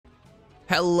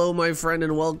Hello my friend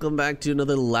and welcome back to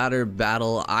another ladder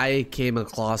battle. I came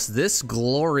across this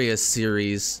glorious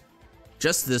series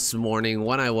just this morning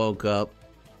when I woke up.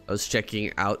 I was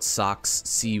checking out Sak's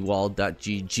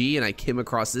seawall.gg and I came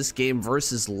across this game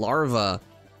versus LARVA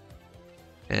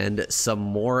and some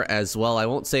more as well. I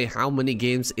won't say how many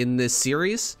games in this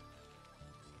series,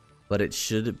 but it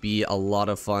should be a lot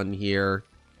of fun here.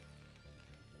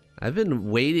 I've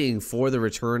been waiting for the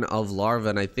return of LARVA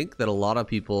and I think that a lot of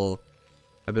people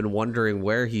I've been wondering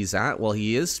where he's at. Well,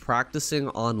 he is practicing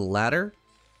on ladder.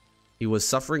 He was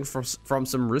suffering from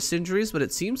some wrist injuries, but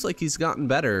it seems like he's gotten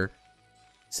better.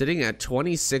 Sitting at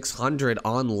 2600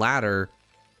 on ladder.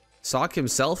 Ssak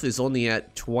himself is only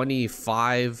at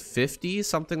 2550,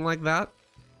 something like that,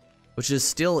 which is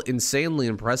still insanely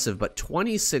impressive, but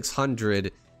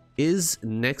 2600 is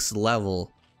next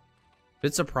level.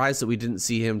 Bit surprised that we didn't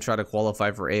see him try to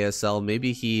qualify for ASL.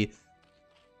 Maybe he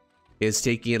is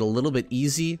taking it a little bit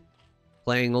easy,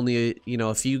 playing only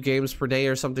a few games per day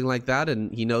or something like that,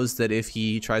 and he knows that if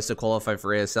he tries to qualify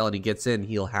for ASL and he gets in,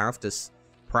 he'll have to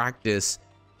practice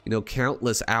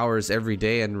countless hours every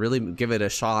day and really give it a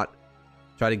shot,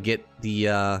 try to get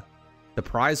the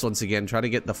prize once again, try to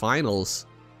get the finals.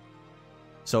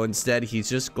 So instead he's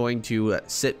just going to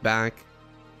sit back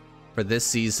for this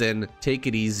season, take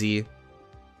it easy.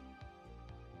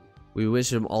 We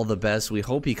wish him all the best. We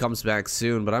hope he comes back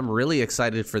soon, but I'm really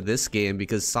excited for this game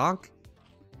because Ssak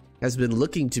has been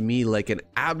looking to me like an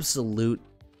absolute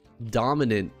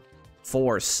dominant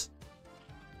force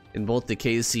in both the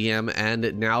KCM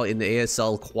and now in the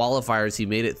ASL qualifiers. He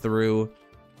made it through.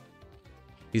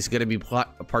 He's going to be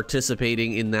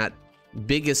participating in that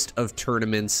biggest of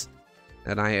tournaments,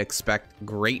 and I expect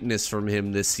greatness from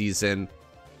him this season.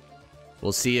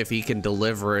 We'll see if he can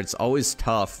deliver. It's always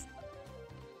tough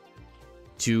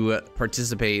to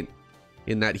participate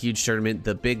in that huge tournament.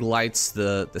 The big lights,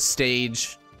 the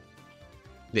stage,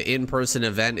 the in-person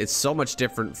event, it's so much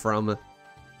different from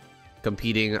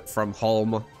competing from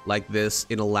home like this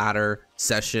in a ladder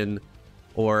session,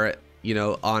 or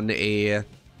on a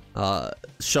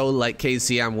show like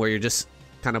KCM where you're just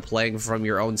kind of playing from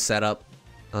your own setup,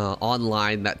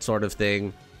 online, that sort of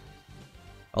thing.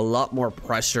 A lot more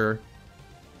pressure,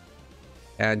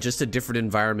 and just a different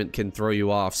environment can throw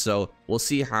you off. So we'll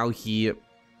see how he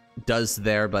does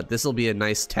there, but this will be a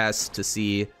nice test to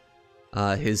see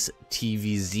his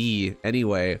TVZ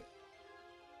anyway.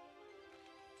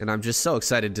 And I'm just so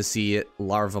excited to see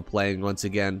LARVA playing once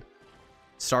again.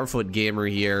 Starfoot Gamer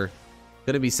here.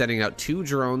 Going to be sending out 2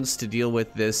 drones to deal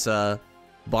with this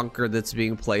bunker that's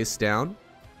being placed down.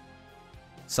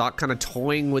 Ssak kind of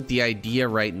toying with the idea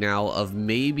right now of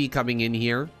maybe coming in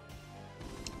here,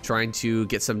 trying to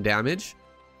get some damage.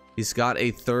 He's got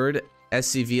a 3rd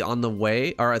SCV on the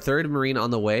way, or a 3rd Marine on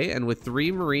the way, and with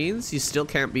 3 Marines, he still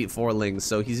can't beat 4 Lings,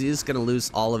 so he's going to lose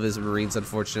all of his Marines,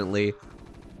 unfortunately.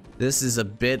 This is a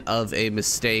bit of a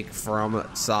mistake from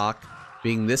Ssak,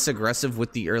 being this aggressive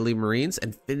with the early Marines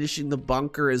and finishing the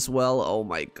bunker as well. Oh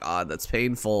my god, that's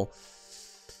painful.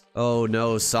 Oh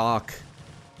no, Ssak.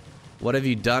 What have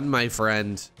you done, my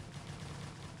friend?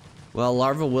 Well,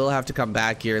 LARVA will have to come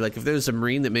back here. Like, if there's a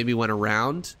Marine that maybe went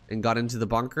around and got into the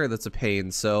bunker, that's a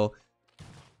pain. So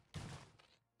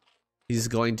he's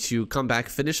going to come back,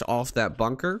 finish off that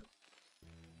bunker.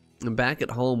 And back at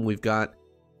home, we've got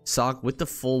Ssak with the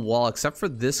full wall, except for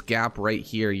this gap right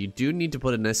here. You do need to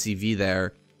put an SCV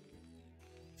there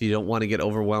if you don't want to get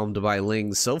overwhelmed by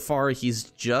Lings. So far, he's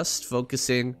just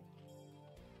focusing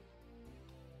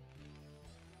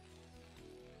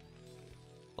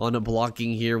on a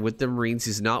blocking here with the Marines.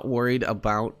 He's not worried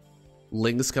about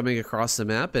Lings coming across the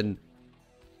map, and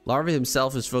LARVA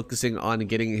himself is focusing on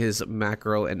getting his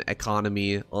macro and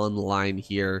economy online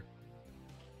here.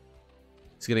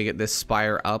 He's gonna get this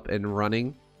spire up and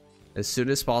running as soon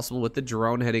as possible with the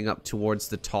drone heading up towards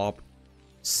the top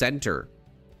center.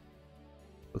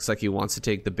 Looks like he wants to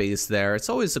take the base there. It's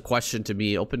always a question to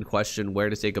me, open question,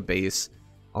 where to take a base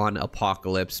on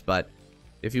Apocalypse, but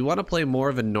if you want to play more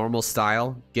of a normal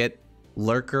style, get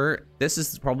Lurker. This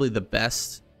is probably the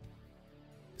best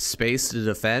space to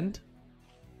defend.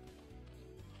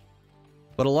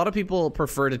 But a lot of people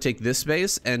prefer to take this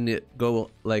base and go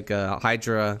like a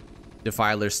Hydra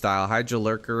Defiler style. Hydra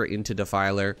Lurker into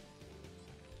Defiler.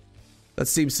 That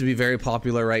seems to be very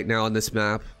popular right now on this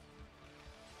map.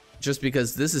 Just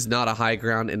because this is not a high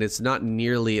ground and it's not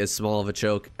nearly as small of a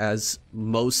choke as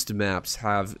most maps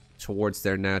have towards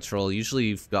their natural. Usually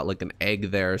you've got like an egg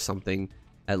there or something,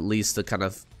 at least to kind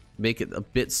of make it a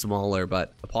bit smaller,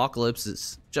 but Apocalypse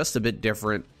is just a bit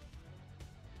different.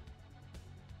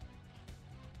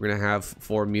 We're gonna have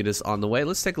 4 mutas on the way.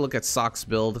 Let's take a look at Ssak's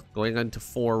build. Going into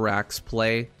 4 racks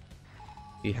play.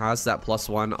 He has that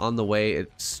 +1 on the way.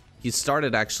 He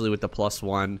started actually with the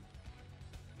 +1.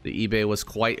 The eBay was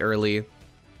quite early.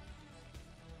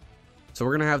 So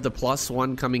we're gonna have the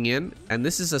 +1 coming in. And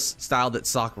this is a style that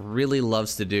Ssak really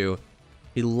loves to do.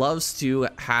 He loves to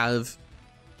have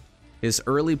his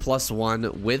early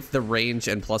 +1 with the range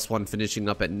and +1 finishing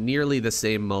up at nearly the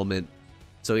same moment.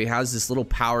 So he has this little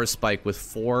power spike with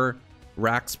 4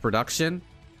 racks production,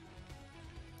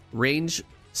 range,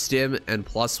 stim, and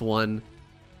 +1.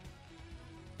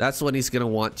 That's when he's going to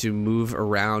want to move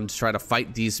around, try to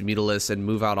fight these Mutalisks and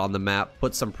move out on the map,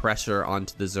 put some pressure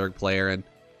onto the Zerg player. And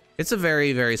it's a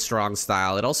very, very strong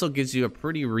style. It also gives you a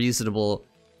pretty reasonable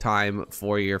time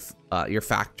for your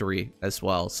factory as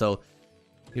well. So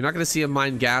you're not going to see him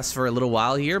mine gas for a little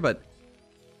while here, but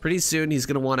pretty soon he's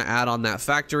going to want to add on that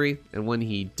factory, and when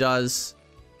he does,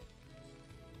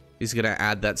 he's going to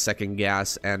add that second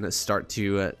gas and start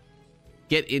to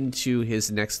get into his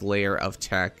next layer of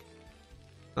tech.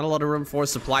 Not a lot of room for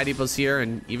supply depots here,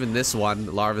 and even this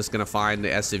one, Larva's going to find the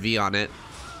SUV on it.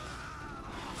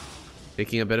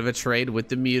 Taking a bit of a trade with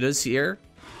the mutas here.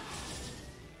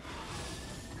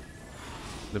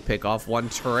 Going to pick off 1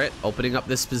 turret, opening up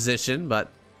this position,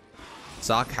 but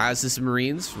Ssak has his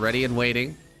Marines ready and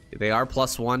waiting. They are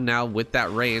 +1 now with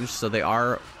that range, so they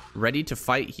are ready to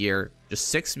fight here. Just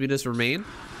 6 mutas remain,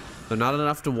 so not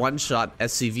enough to one-shot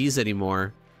SCVs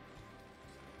anymore.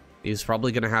 He's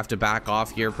probably going to have to back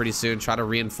off here pretty soon, try to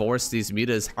reinforce these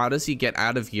mutas. How does he get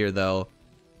out of here, though?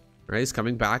 Right, he's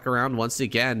coming back around once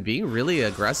again, being really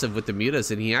aggressive with the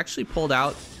mutas, and he actually pulled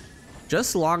out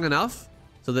just long enough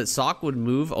so that Ssak would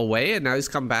move away, and now he's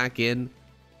come back in.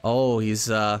 Oh, he's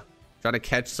trying to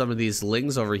catch some of these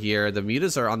lings over here. The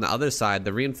mutas are on the other side.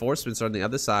 The reinforcements are on the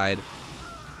other side.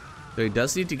 So he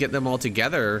does need to get them all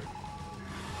together.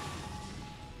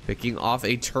 Picking off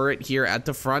a turret here at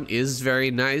the front is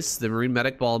very nice. The Marine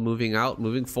Medic Ball moving out,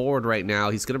 moving forward right now.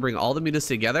 He's going to bring all the mutas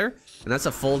together, and that's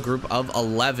a full group of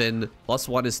 11.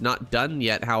 +1 is not done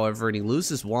yet, however, and he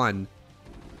loses 1.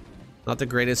 Not the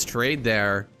greatest trade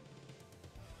there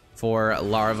for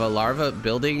Larva. Larva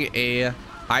building a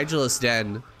Hydralisk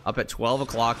Den up at 12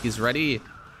 o'clock. He's ready,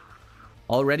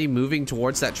 already moving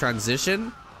towards that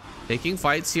transition. Taking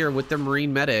fights here with the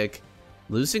Marine Medic.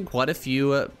 Losing quite a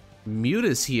few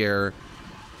mutas here.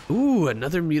 Ooh,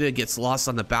 another muta gets lost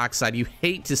on the backside. You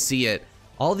hate to see it.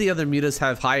 All the other mutas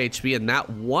have high HP, and that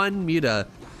one muta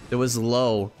that was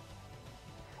low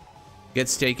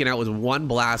gets taken out with 1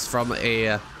 blast from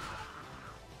a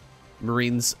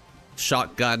Marine's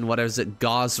shotgun. What is it?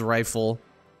 Gauze rifle.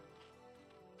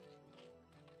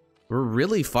 We're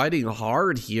really fighting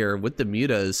hard here with the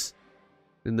mutas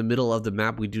in the middle of the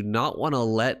map. We do not want to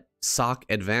let Ssak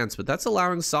advance, but that's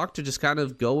allowing Ssak to just kind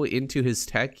of go into his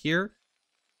tech here.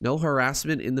 No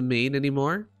harassment in the main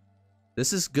anymore.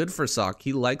 This is good for Ssak.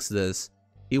 He likes this.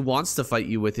 He wants to fight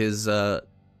you with his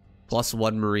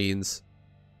 +1 Marines.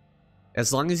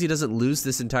 As long as he doesn't lose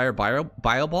this entire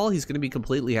bio ball, he's going to be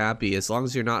completely happy. As long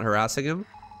as you're not harassing him,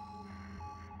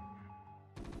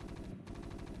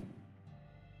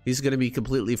 he's going to be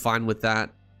completely fine with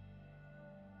that.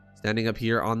 Standing up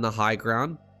here on the high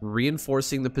ground,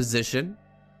 reinforcing the position.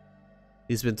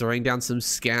 He's been throwing down some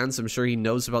scans. I'm sure he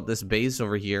knows about this base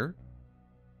over here.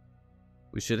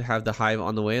 We should have the hive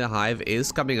on the way. The hive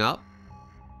is coming up.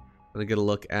 I'm gonna get a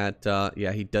look at,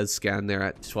 yeah, he does scan there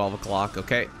at 12 o'clock.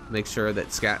 Okay, make sure that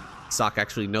Ssak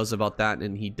actually knows about that,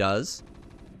 and he does.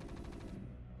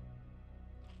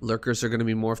 Lurkers are going to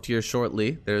be morphed here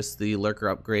shortly. There's the lurker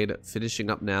upgrade finishing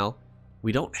up now.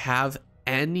 We don't have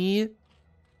any...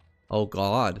 Oh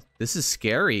god, this is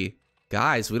scary.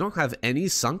 Guys, we don't have any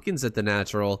Sunkens at the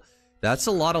natural. That's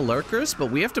a lot of lurkers, but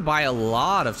we have to buy a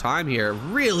lot of time here.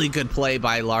 Really good play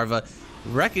by Larva,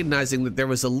 recognizing that there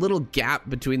was a little gap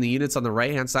between the units on the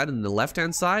right-hand side and the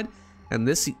left-hand side, and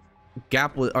this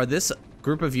gap was, or this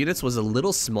group of units was a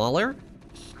little smaller.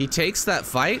 He takes that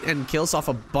fight and kills off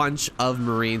a bunch of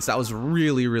Marines. That was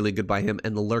really, really good by him,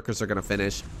 and the lurkers are gonna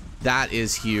finish. That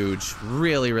is huge.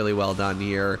 Really, really well done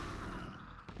here.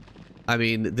 I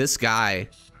mean, this guy,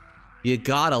 you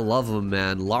gotta love him,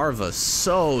 man. Larva,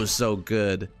 so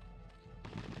good.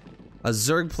 A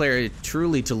Zerg player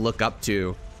truly to look up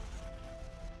to.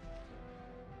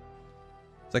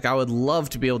 It's like, I would love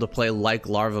to be able to play like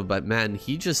Larva, but man,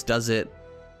 he just does it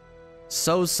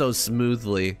so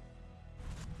smoothly.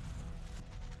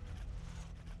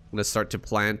 I'm gonna start to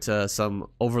plant some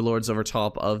overlords over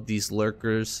top of these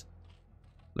lurkers.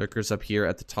 Lurkers up here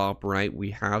at the top right.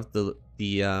 We have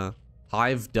the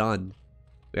hive done.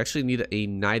 We actually need a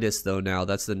Nidus though now.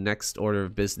 That's the next order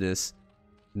of business.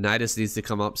 Nidus needs to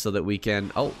come up so that we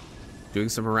can... Oh, doing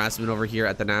some harassment over here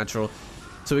at the natural.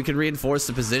 So we can reinforce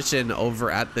the position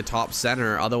over at the top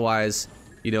center. Otherwise,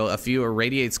 you know, a few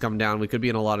irradiates come down, we could be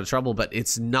in a lot of trouble. But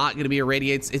it's not going to be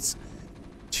irradiates. It's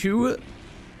 2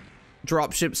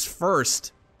 dropships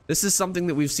first. This is something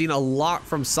that we've seen a lot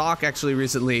from Ssak actually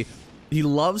recently. He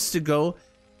loves to go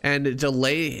and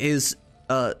delay his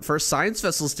first science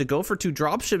vessels to go for 2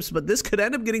 dropships, but this could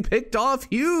end up getting picked off.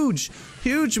 Huge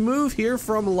move here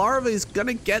from LARVA. He's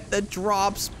gonna get the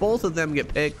drops. Both of them get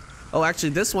picked. Oh, actually,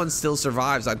 this one still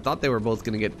survives. I thought they were both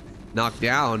gonna get knocked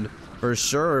down for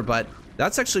sure, but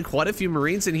that's actually quite a few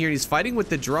Marines in here. He's fighting with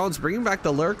the drones, bringing back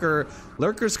the Lurker.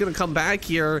 Lurker's gonna come back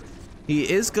here. He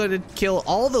is gonna kill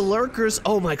all the Lurkers.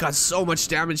 Oh my god, so much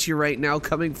damage here right now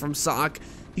coming from Ssak.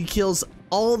 He kills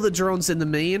all the drones in the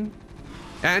main.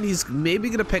 And he's maybe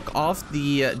gonna pick off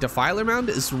the Defiler Mound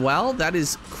as well. That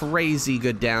is crazy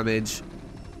good damage.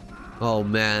 Oh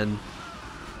man.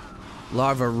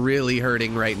 LARVA really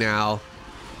hurting right now.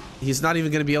 He's not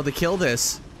even gonna be able to kill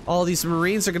this. All these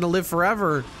Marines are gonna live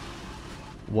forever.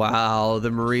 Wow, the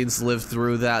Marines lived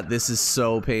through that. This is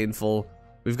so painful.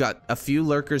 We've got a few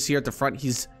Lurkers here at the front.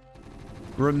 He's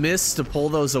remiss to pull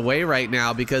those away right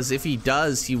now, because if he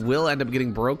does, he will end up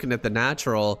getting broken at the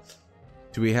natural.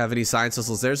 Do we have any science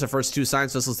vessels? There's the first 2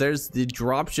 science vessels. There's the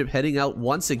dropship heading out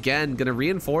once again. Gonna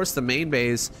reinforce the main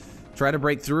base. Try to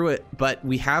break through it, but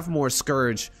we have more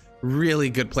Scourge. Really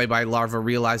good play by LARVA,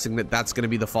 realizing that that's gonna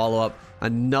be the follow-up.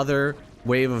 Another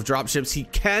wave of dropships. He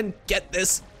can get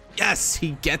this. Yes,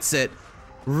 he gets it.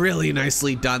 Really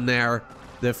nicely done there.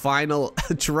 The final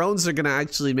drones are gonna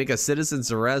actually make a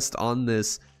citizen's arrest on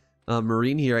this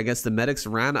Marine here. I guess the medics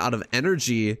ran out of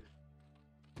energy.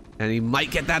 And he might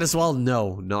get that as well.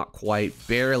 No, not quite.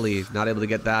 Barely. Not able to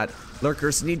get that.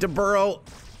 Lurkers need to burrow.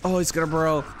 Oh, he's gonna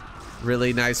burrow.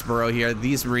 Really nice burrow here.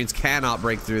 These Marines cannot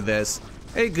break through this.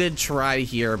 A good try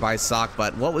here by Ssak,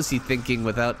 but what was he thinking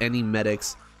without any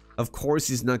medics? Of course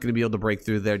he's not gonna be able to break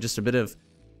through there. Just a bit of...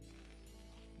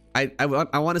 I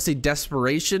want to say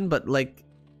desperation, but like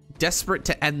desperate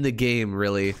to end the game,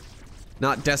 really.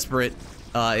 Not desperate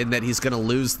in that he's gonna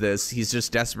lose this. He's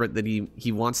just desperate that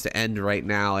he wants to end right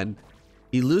now, and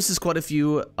he loses quite a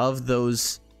few of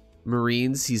those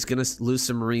Marines. He's gonna lose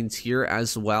some Marines here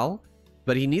as well,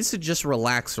 but he needs to just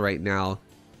relax right now.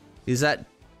 He's at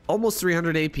almost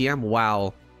 300 APM.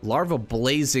 Wow, LARVA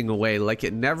blazing away like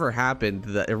it never happened.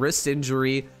 The wrist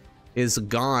injury is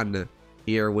gone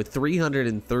here with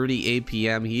 330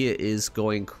 APM. He is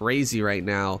going crazy right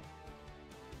now,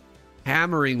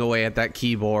 hammering away at that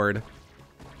keyboard.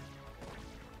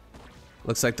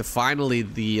 Looks like finally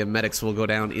the medics will go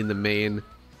down in the main.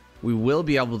 We will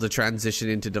be able to transition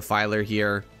into Defiler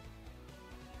here.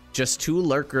 Just 2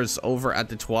 Lurkers over at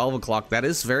the 12 o'clock. That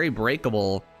is very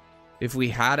breakable. If we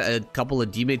had a couple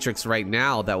of D-Matrix right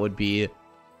now, that would be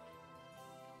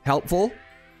helpful.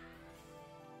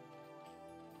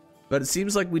 But it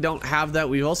seems like we don't have that.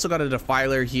 We've also got a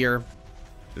Defiler here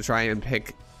to try and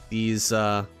pick these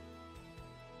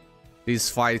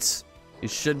fights. You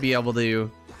should be able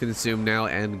to consume now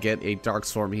and get a Dark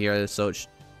Swarm here, so it's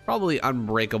probably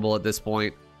unbreakable at this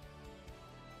point.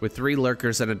 With 3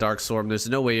 Lurkers and a Dark Swarm, there's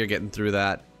no way you're getting through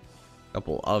that. A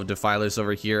couple of Defilers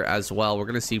over here as well. We're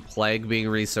gonna see Plague being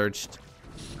researched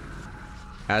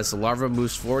as LARVA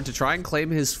moves forward to try and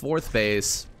claim his 4th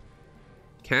base.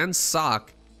 Can Ssak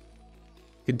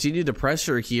continue to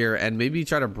pressure here and maybe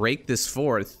try to break this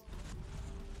 4th?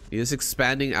 He is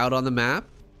expanding out on the map.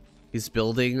 He's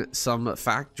building some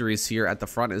factories here at the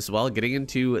front as well, getting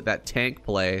into that tank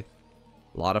play.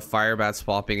 A lot of fire bats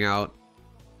popping out.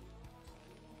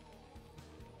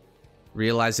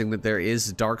 Realizing that there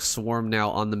is Dark Swarm now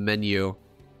on the menu.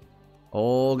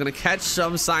 Oh, gonna catch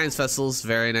some science vessels.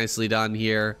 Very nicely done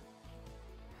here.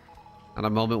 At a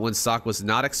moment when Ssak was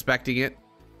not expecting it,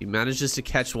 he manages to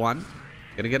catch one.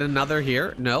 Gonna get another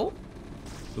here. No.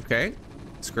 Okay.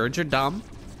 Scourge are dumb.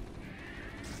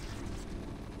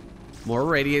 More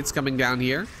radiates coming down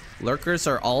here. Lurkers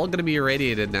are all gonna be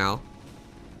irradiated now.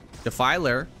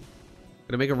 Defiler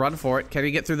gonna make a run for it. Can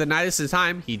he get through the Nidus in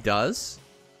time? He does.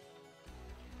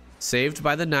 Saved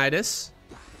by the Nidus.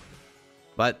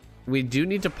 But we do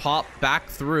need to pop back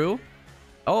through.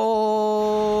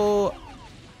 Oh,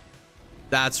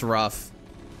 that's rough.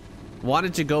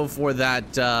 Wanted to go for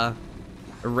that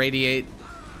irradiate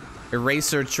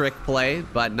eraser trick play,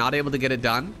 but not able to get it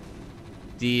done.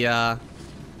 The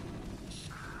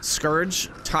Scourge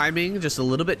timing just a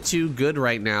little bit too good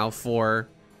right now for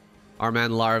our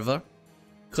man LARVA.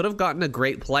 Could have gotten a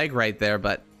great Plague right there,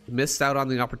 but missed out on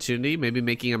the opportunity, maybe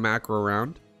making a macro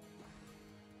round.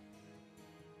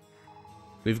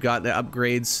 We've got the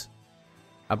upgrades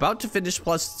about to finish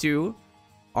 +2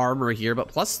 armor here,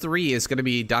 but +3 is going to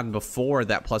be done before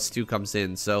that +2 comes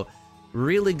in. So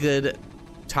really good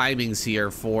timings here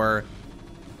for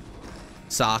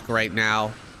Ssak right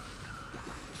now.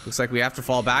 Looks like we have to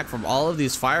fall back from all of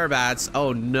these fire bats.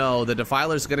 Oh no, the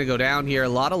Defiler's gonna go down here. A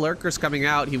lot of lurkers coming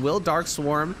out. He will Dark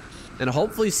Swarm and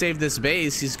hopefully save this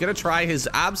base. He's gonna try his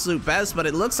absolute best, but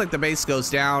it looks like the base goes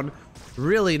down.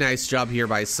 Really nice job here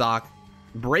by Ssak,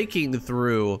 breaking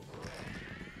through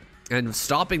and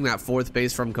stopping that 4th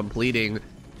base from completing.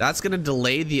 That's gonna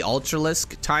delay the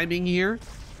Ultralisk timing here,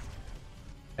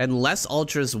 and less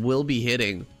Ultras will be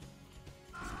hitting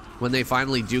when they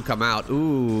finally do come out.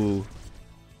 Ooh.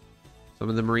 Some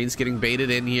of the Marines getting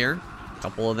baited in here. A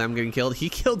couple of them getting killed. He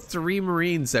killed 3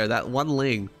 Marines there. That one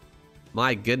Ling.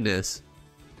 My goodness.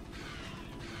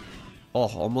 Oh,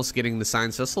 almost getting the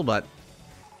Science Whistle, but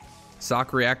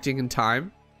Ssak reacting in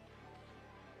time.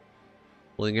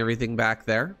 Pulling everything back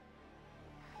there.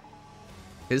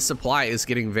 His supply is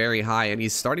getting very high, and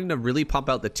he's starting to really pump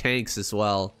out the tanks as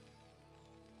well.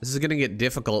 This is going to get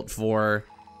difficult for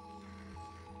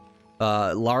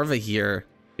LARVA here.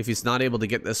 If he's not able to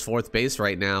get this 4th base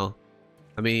right now.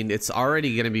 I mean, it's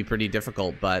already going to be pretty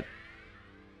difficult, but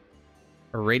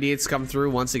Irradiates come through.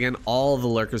 Once again, all the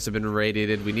lurkers have been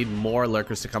irradiated. We need more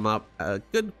lurkers to come up. A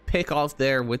good pick off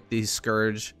there with the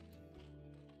Scourge.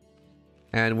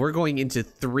 And we're going into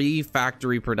 3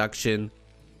 factory production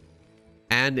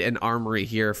and an armory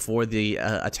here for the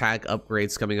attack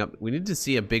upgrades coming up. We need to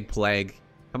see a big plague.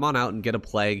 Come on out and get a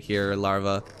plague here,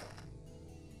 Larva.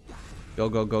 Go,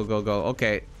 go, go, go, go.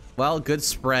 Okay. Well, good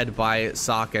spread by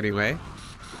Ssak anyway.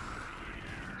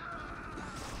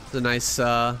 It's a nice,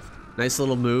 nice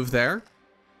little move there.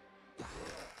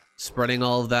 Spreading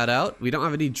all of that out. We don't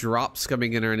have any drops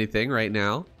coming in or anything right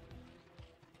now.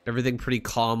 Everything pretty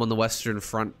calm on the Western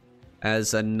Front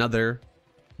as another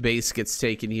base gets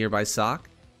taken here by Ssak.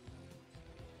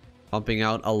 Pumping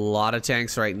out a lot of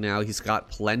tanks right now. He's got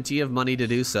plenty of money to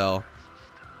do so.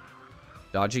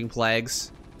 Dodging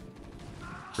plagues.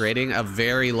 Creating a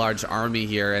very large army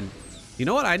here. And you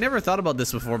know what? I never thought about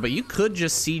this before, but you could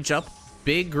just siege up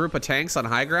big group of tanks on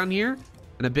high ground here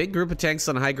and a big group of tanks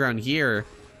on high ground here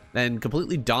and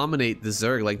completely dominate the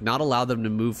Zerg, like not allow them to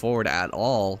move forward at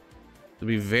all. It'd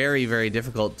be very, very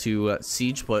difficult to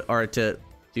siege put or to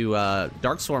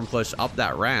Dark Swarm push up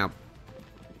that ramp.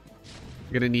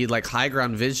 You're gonna need like high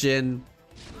ground vision.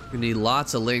 You're gonna need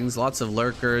lots of Lings, lots of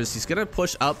lurkers. He's gonna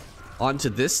push up onto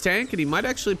this tank, and he might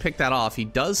actually pick that off. He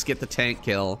does get the tank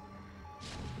kill.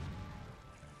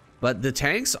 But the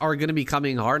tanks are going to be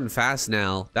coming hard and fast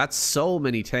now. That's so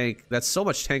many tank. That's so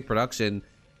much tank production.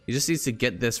 He just needs to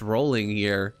get this rolling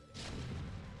here.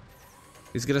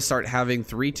 He's going to start having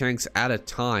 3 tanks at a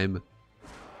time.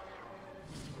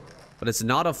 But it's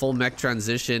not a full mech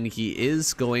transition. He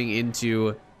is going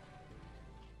into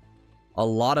a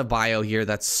lot of bio here.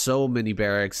 That's so many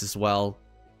barracks as well.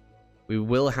 We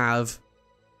will have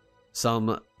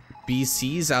some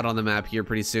BCs out on the map here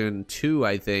pretty soon. 2,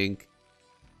 I think.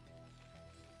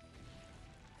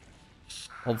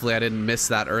 Hopefully I didn't miss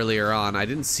that earlier on. I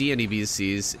didn't see any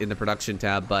BCs in the production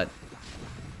tab, but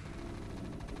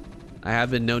I have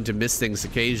been known to miss things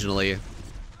occasionally.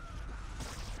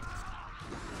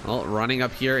 Well, running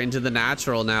up here into the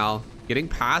natural now. Getting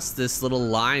past this little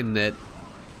line that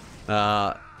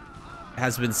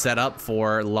has been set up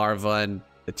for LARVA, and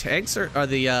the tanks are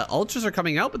the ultras are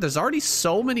coming out, but there's already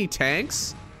so many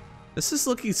tanks. This is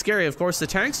looking scary. Of course, the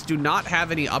tanks do not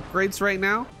have any upgrades right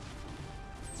now,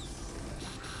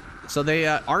 so they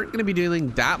aren't going to be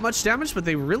doing that much damage, but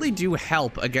they really do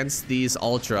help against these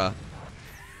ultra.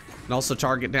 And also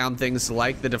target down things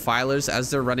like the Defilers as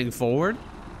they're running forward.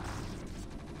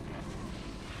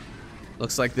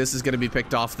 Looks like this is going to be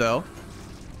picked off though.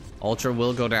 Ultra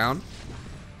will go down.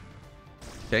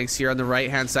 Tanks here on the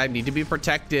right-hand side need to be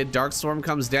protected. Dark Storm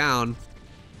comes down.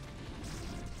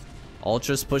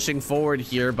 Ultra's pushing forward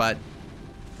here, but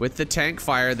with the tank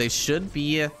fire, they should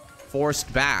be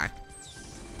forced back.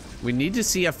 We need to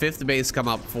see a 5th base come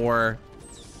up for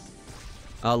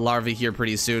LARVA here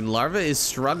pretty soon. LARVA is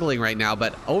struggling right now,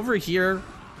 but over here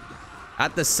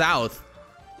at the south,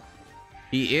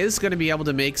 he is going to be able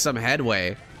to make some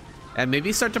headway and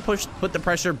maybe start to put the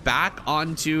pressure back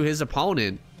onto his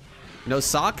opponent. You know,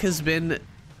 Ssak has been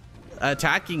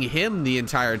attacking him the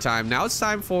entire time. Now it's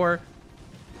time for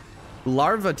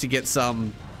LARVA to get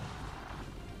some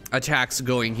attacks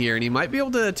going here, and he might be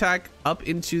able to attack up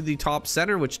into the top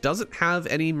center, which doesn't have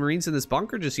any Marines in this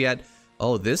bunker just yet.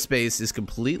 Oh, this base is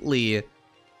completely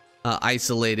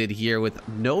isolated here with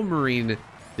no marine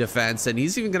defense, and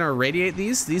he's even gonna irradiate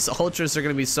these. These ultras are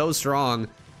gonna be so strong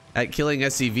at killing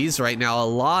SCVs right now. A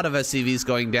lot of SCVs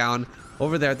going down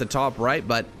over there at the top right,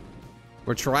 but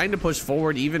we're trying to push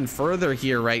forward even further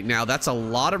here right now. That's a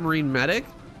lot of marine medic,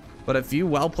 but a few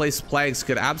well-placed plagues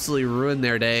could absolutely ruin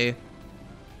their day.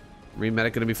 Marine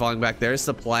medic gonna be falling back. There's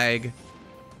the plague.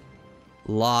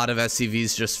 A lot of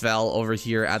SCVs just fell over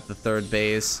here at the third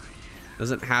base.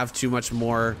 Doesn't have too much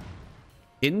more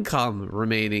income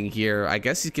remaining here. I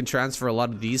guess he can transfer a lot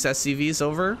of these SCVs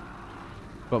over,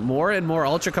 but more and more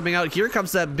ultra coming out. Here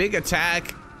comes that big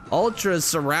attack. Ultras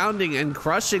surrounding and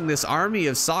crushing this army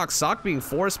of Ssak. Ssak being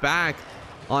forced back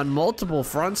on multiple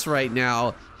fronts right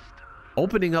now,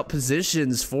 opening up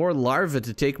positions for LARVA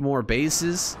to take more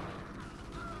bases.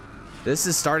 This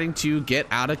is starting to get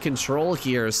out of control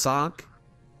here. Ssak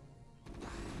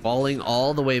falling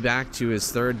all the way back to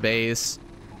his third base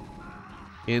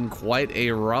in quite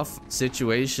a rough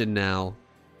situation now.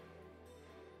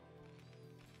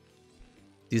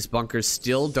 These bunkers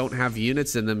still don't have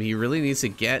units in them. He really needs to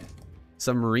get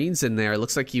some Marines in there. It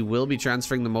looks like he will be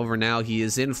transferring them over now. He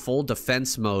is in full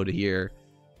defense mode here.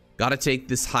 Gotta take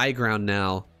this high ground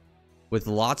now with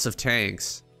lots of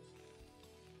tanks.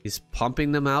 He's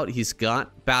pumping them out. He's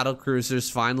got battle cruisers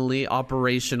finally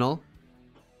operational.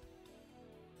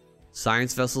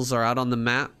 Science vessels are out on the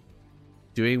map,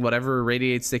 doing whatever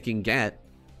irradiates they can get.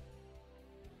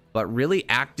 But really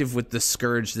active with the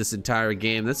Scourge this entire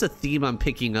game. That's a theme I'm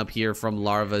picking up here from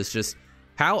LARVA, is just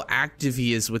how active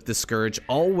he is with the Scourge,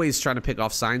 always trying to pick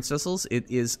off science vessels. It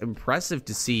is impressive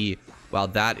to see. Wow,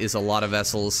 that is a lot of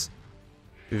vessels.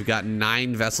 We've got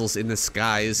 9 vessels in the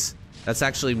skies. That's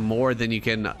actually more than you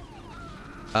can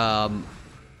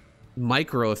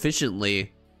micro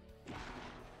efficiently.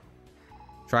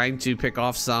 Trying to pick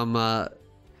off some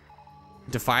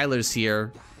defilers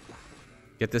here.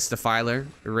 Get this defiler,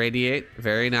 irradiate,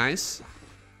 very nice.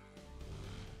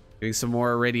 Getting some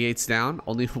more irradiates down.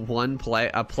 Only one plague.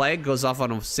 A plague goes off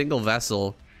on a single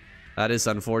vessel. That is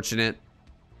unfortunate.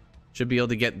 Should be able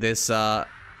to get this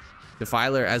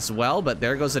defiler as well, but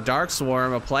there goes a dark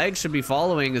swarm. A plague should be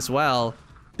following as well.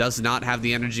 Does not have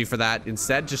the energy for that.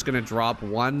 Instead, just gonna drop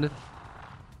one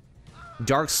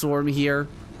dark swarm here.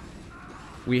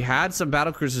 We had some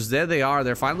battle cruisers. There they are.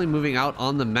 They're finally moving out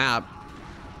on the map.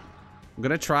 I'm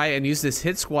gonna try and use this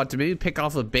hit squad to maybe pick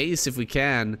off a base if we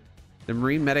can. The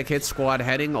Marine Medic hit squad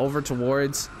heading over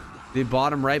towards the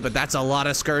bottom right, but that's a lot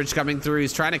of Scourge coming through.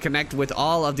 He's trying to connect with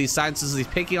all of these sciences. He's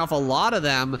picking off a lot of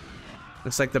them.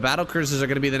 Looks like the battle cruisers are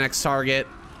gonna be the next target.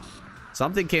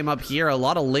 Something came up here. A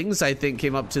lot of Lings, I think,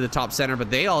 came up to the top center,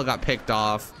 but they all got picked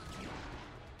off.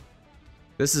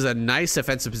 This is a nice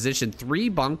offensive position. 3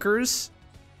 bunkers.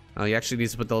 Oh, he actually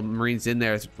needs to put the Marines in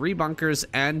there. 3 bunkers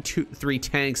and 3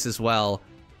 tanks as well.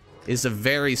 Is a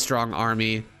very strong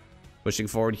army. Pushing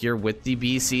forward here with the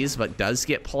BCs, but does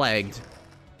get plagued.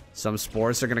 Some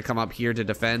spores are going to come up here to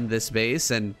defend this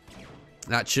base, and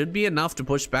that should be enough to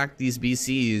push back these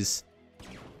BCs.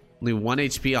 Only 1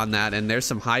 HP on that, and there's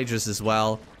some Hydras as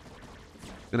well.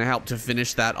 Gonna help to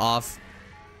finish that off.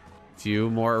 Few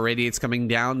more irradiates coming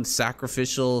down.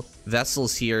 Sacrificial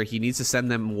vessels here. He needs to send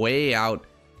them way out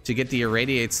to get the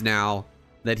irradiates now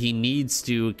that he needs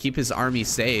to keep his army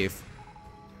safe.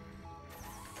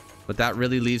 But that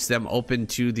really leaves them open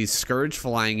to the Scourge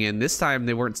flying in. This time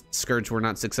they weren't, Scourge were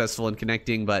not successful in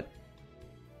connecting, but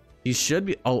he should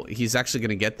be. Oh, he's actually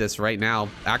gonna get this right now.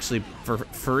 Actually, for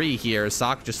free here.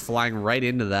 Ssak just flying right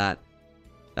into that.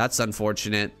 That's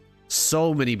unfortunate.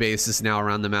 So many bases now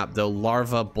around the map, though.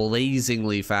 LARVA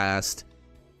blazingly fast,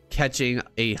 catching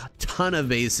a ton of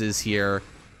bases here.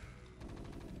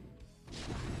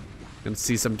 Gonna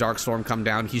see some Darkstorm come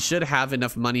down. He should have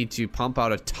enough money to pump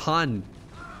out a ton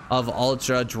of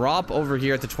Ultra. Drop over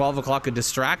here at the 12 o'clock, a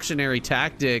distractionary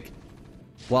tactic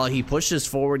while he pushes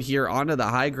forward here onto the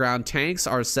high ground. Tanks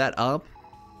are set up,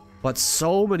 but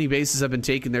so many bases have been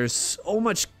taken. There's so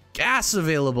much gas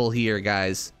available here,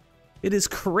 guys. It is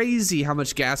crazy how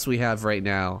much gas we have right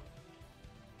now.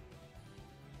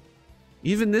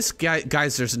 Even this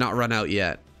geyser's not run out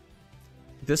yet.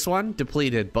 This one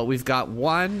depleted, but we've got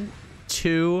 1,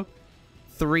 2,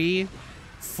 3,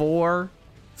 4,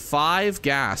 5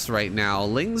 gas right now.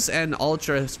 Lings and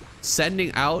Ultra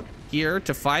sending out here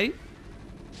to fight.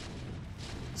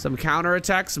 Some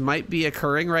counterattacks might be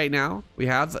occurring right now. We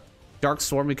have Dark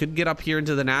Swarm. We could get up here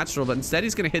into the natural, but instead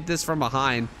he's going to hit this from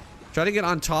behind. Try to get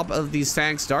on top of these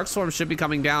tanks. Dark Swarm should be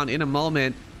coming down in a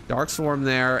moment. Dark Swarm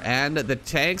there, and the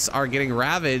tanks are getting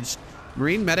ravaged.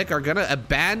 Marine Medic are going to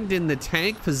abandon the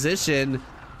tank position.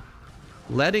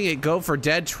 letting it go for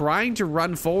dead, trying to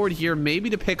run forward here, maybe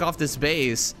to pick off this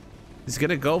base. He's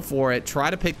gonna go for it, try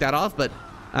to pick that off, but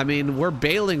I mean, we're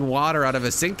bailing water out of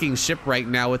a sinking ship right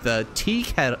now with a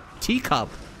teacup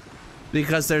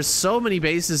because there's so many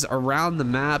bases around the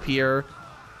map here.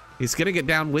 He's gonna get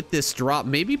down with this drop,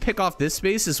 maybe pick off this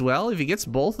base as well. If he gets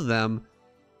both of them,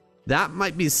 that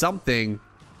might be something.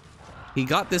 He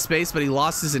got this base, but he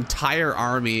lost his entire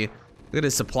army. Look at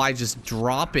his supply just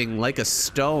dropping like a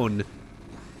stone.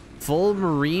 Full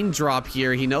marine drop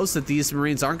here. He knows that these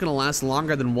marines aren't gonna last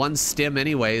longer than one stim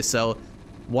anyway, so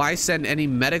why send any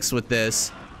medics with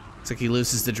this? Looks like he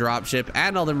loses the dropship,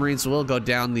 and all the marines will go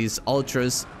down. These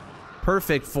ultras,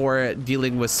 perfect for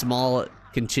dealing with small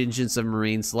contingents of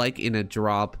marines, like in a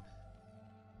drop.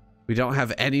 We don't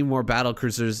have any more battle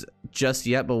cruisers just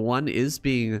yet, but one is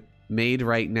being made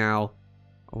right now.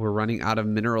 We're running out of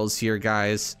minerals here,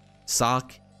 guys.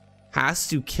 Ssak has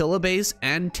to kill a base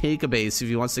and take a base if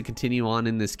he wants to continue on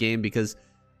in this game, because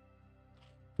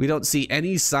we don't see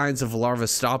any signs of LARVA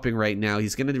stopping right now.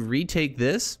 He's going to retake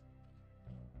this,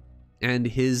 and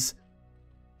his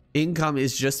income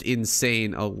is just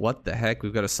insane. Oh, what the heck?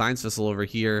 We've got a science vessel over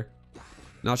here.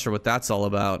 Not sure what that's all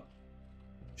about.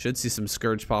 Should see some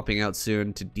Scourge popping out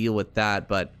soon to deal with that,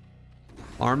 but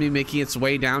army making its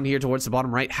way down here towards the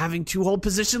bottom right, having two hold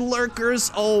position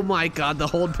lurkers. Oh my god, the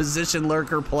hold position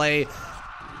lurker play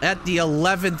at the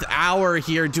 11th hour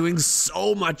here, doing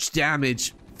so much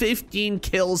damage. 15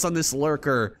 kills on this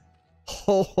lurker.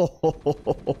 Holy,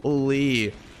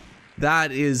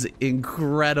 that is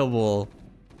incredible.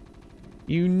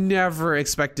 You never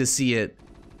expect to see it.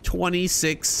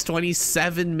 26,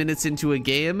 27 minutes into a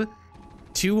game,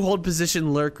 two hold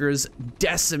position lurkers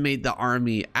decimate the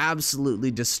army,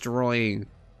 absolutely destroying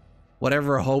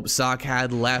whatever hope Ssak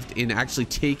had left in actually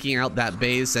taking out that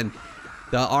base, and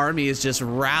the army is just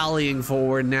rallying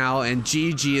forward now, and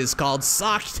GG is called.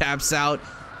 Ssak taps out.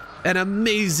 An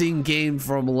amazing game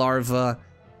from LARVA.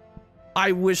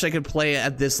 I wish I could play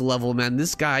at this level, man.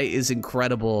 This guy is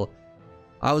incredible.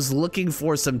 I was looking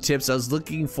for some tips. I was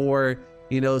looking for,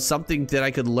 you know, something that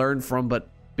I could learn from, but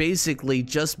basically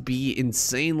just be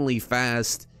insanely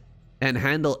fast and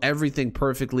handle everything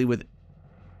perfectly with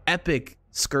epic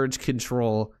Scourge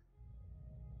control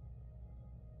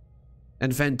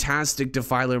and fantastic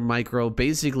Defiler micro.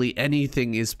 Basically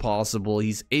anything is possible.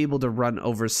 He's able to run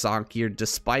over Ssak here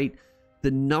despite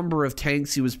the number of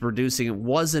tanks he was producing. It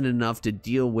wasn't enough to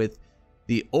deal with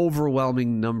the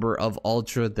overwhelming number of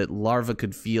Ultra that LARVA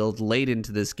could field late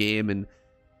into this game, and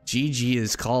GG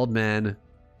is called, man.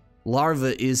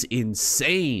 LARVA is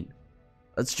insane.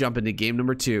 Let's jump into game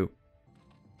number 2.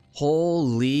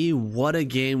 Holy, what a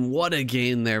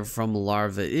game there from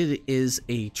LARVA. It is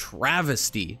a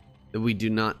travesty that we do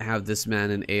not have this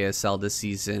man in ASL this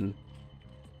season.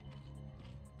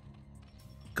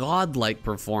 Godlike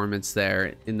performance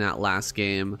there in that last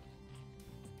game.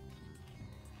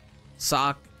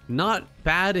 Ssak, not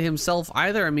bad himself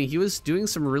either. I mean, he was doing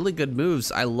some really good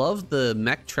moves. I love the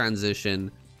mech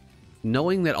transition.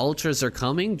 Knowing that ultras are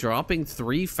coming, dropping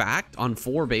 3 fact on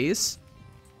 4 base.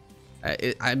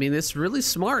 I mean, it's really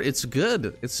smart. It's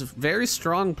good. It's a very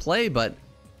strong play, but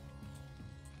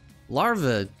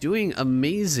LARVA doing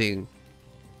amazing.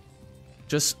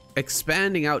 Just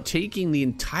expanding out, taking the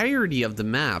entirety of the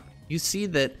map. You see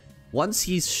that once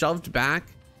he's shoved back,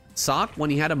 Ssak, when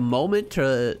he had a moment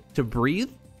to breathe,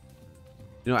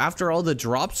 you know, after all the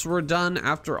drops were done,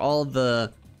 after all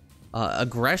the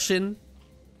aggression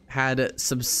had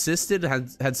subsided,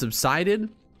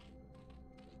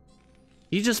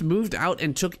 he just moved out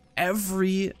and took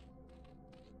every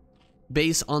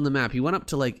base on the map. He went up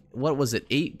to, like, what was it,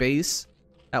 8 base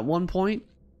at one point?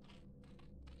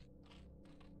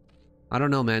 I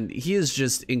don't know, man. He is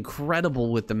just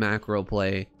incredible with the macro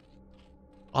play.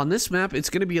 On this map, it's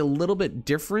going to be a little bit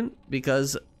different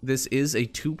because this is a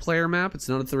 2-player map. It's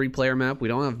not a 3-player map. We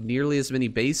don't have nearly as many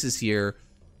bases here.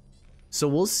 So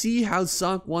we'll see how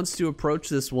Ssak wants to approach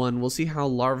this one. We'll see how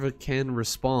LARVA can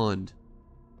respond.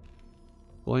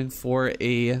 Going for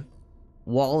a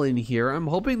wall in here. I'm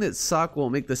hoping that Ssak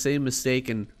won't make the same mistake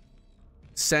and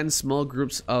send small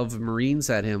groups of Marines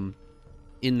at him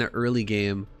in the early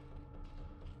game.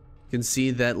 You can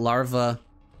see that LARVA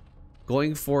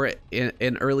going for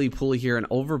an early pool here, an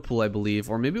overpool, I believe,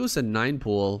 or maybe it was a 9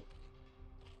 pool.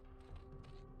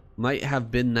 Might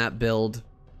have been that build.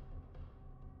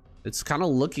 It's kind of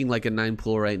looking like a 9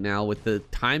 pool right now with the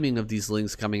timing of these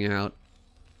links coming out.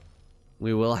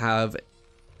 We will have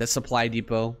the supply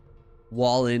depot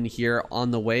wall in here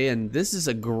on the way, and this is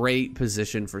a great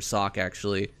position for Ssak,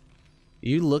 actually.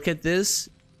 You look at this,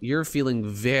 you're feeling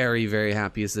very, very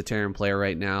happy as the Terran player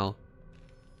right now.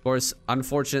 Of course,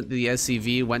 unfortunately, the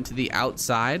SCV went to the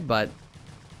outside, but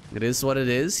it is what it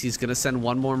is. He's going to send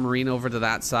one more Marine over to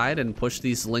that side and push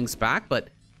these Lings back,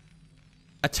 but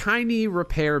a tiny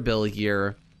repair bill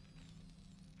here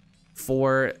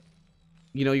for,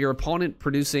 you know, your opponent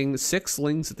producing 6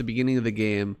 Lings at the beginning of the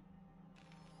game.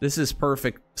 This is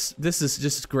perfect. This is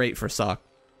just great for Ssak.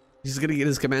 He's going to get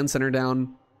his command center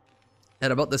down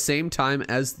at about the same time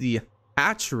as the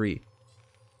hatchery,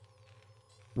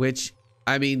 which,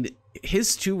 I mean,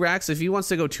 his 2 racks, if he wants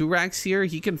to go 2 racks here,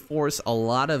 he can force a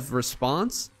lot of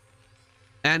response,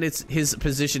 and his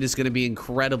position is going to be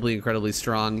incredibly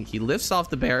strong. He lifts off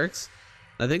the barracks.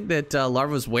 I think that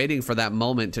Larva was waiting for that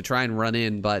moment to try and run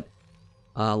in, but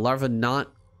Larva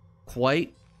not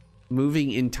quite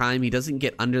moving in time. He doesn't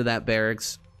get under that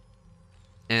barracks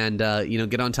and you know,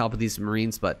 get on top of these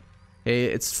Marines, but hey,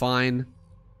 it's fine.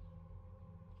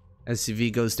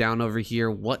 SCV goes down over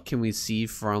here. What can we see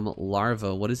from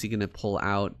Larva? What is he gonna pull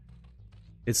out?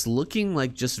 It's looking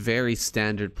like just very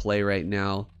standard play right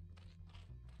now.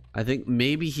 I think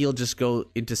maybe he'll just go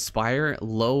into Spire,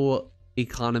 low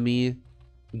economy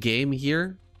game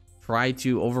here, try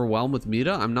to overwhelm with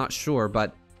Muta. I'm not sure,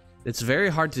 but it's very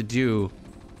hard to do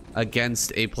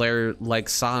against a player like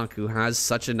Ssak, who has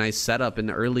such a nice setup in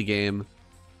the early game.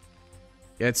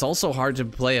 It's also hard to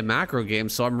play a macro game,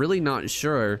 so I'm really not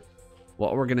sure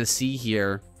what we're gonna see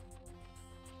here.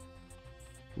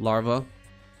 Larva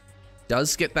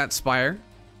does get that Spire.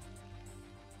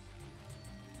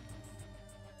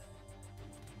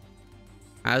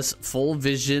 Has full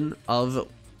vision of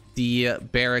the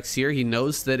barracks here. He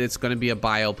knows that it's going to be a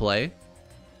bio play,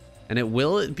 and it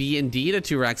will be indeed a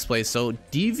 2 racks play, so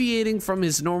deviating from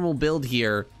his normal build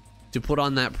here to put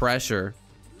on that pressure.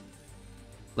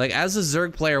 Like, as a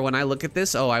Zerg player, when I look at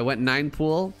this, oh, I went 9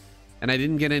 pool and I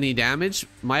didn't get any damage,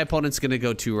 my opponent's gonna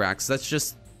go 2 racks. That's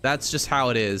just how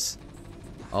it is.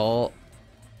 Oh,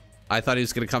 I thought he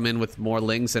was gonna come in with more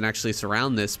Lings and actually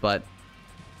surround this, but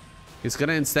he's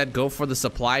gonna instead go for the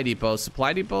supply depot.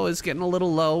 Supply depot is getting a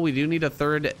little low. We do need a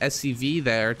 3rd SCV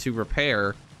there to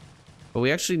repair, but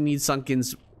we actually need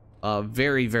Sunkens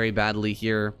very badly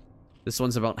here. This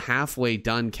one's about halfway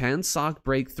done. Can Ssak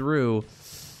break through?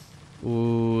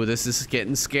 Ooh, this is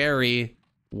getting scary.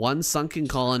 1 sunken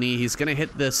colony. He's gonna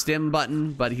hit the stim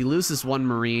button, but he loses 1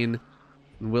 Marine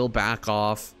and will back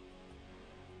off.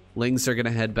 Lings are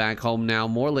gonna head back home now.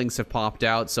 More Lings have popped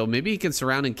out, so maybe he can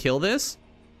surround and kill this.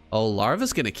 Oh,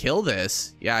 Larva's gonna kill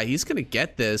this. Yeah, he's gonna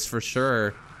get this for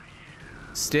sure.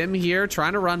 Stim here,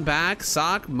 trying to run back.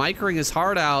 Ssak microing his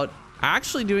heart out.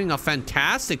 Actually doing a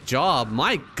fantastic job.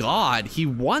 My God, he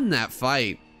won that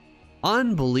fight.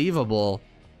 Unbelievable.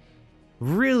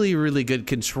 Really good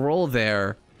control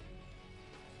there.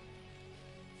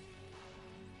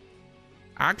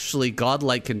 Actually,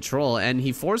 godlike control. And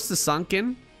he forced the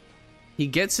Sunken. He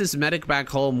gets his medic back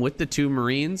home with the 2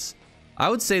 Marines. I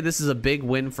would say this is a big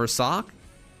win for Ssak,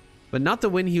 but not the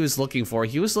win he was looking for.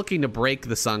 He was looking to break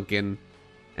the Sunken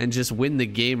and just win the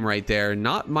game right there.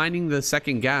 Not minding the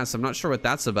 2nd gas. I'm not sure what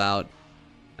that's about.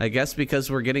 I guess because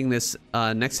we're getting this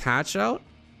next hatch out.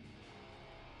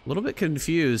 A little bit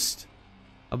confused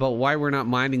about why we're not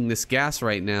mining this gas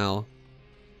right now.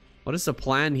 What is the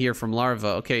plan here from Larva?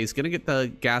 Okay, he's gonna get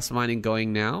the gas mining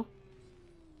going now.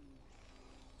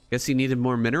 Guess he needed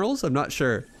more minerals? I'm not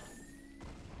sure.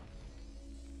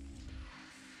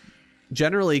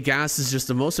 Generally, gas is just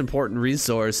the most important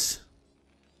resource,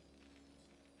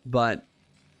 but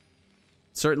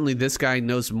certainly this guy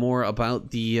knows more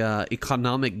about the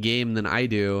economic game than I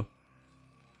do.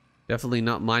 Definitely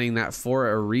not mining that for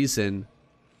a reason.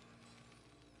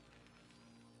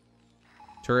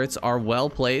 Turrets are well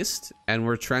placed, and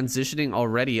we're transitioning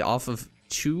already off of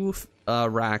 2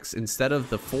 racks instead of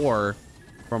the 4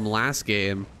 from last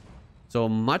game. So a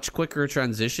much quicker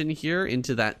transition here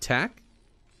into that tech.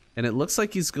 And it looks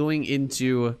like he's going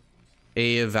into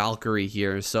a Valkyrie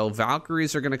here. So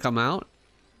Valkyries are going to come out.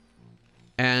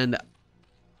 And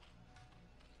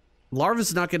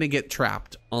Larva's not going to get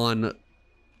trapped on,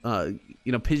 you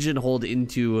know, pigeonholed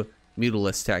into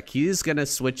Mutalisk tech. He's going to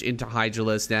switch into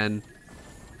Hydralisk,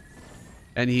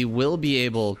 and he will be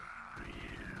able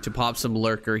to pop some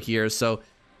Lurker here. So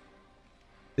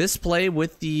this play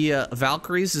with the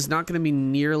Valkyries is not going to be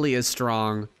nearly as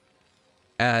strong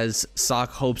as Ssak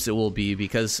hopes it will be,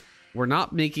 because we're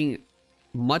not making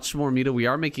much more Muta. We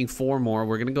are making 4 more.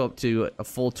 We're going to go up to a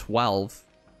full 12,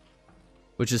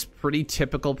 which is pretty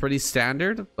typical, pretty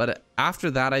standard. But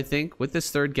after that, I think with this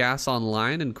 3rd gas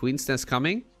online and Queen's Nest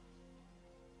coming,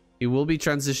 he will be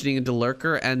transitioning into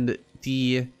Lurker, and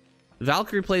the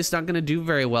Valkyrie play is not going to do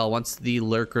very well once the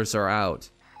Lurkers are out.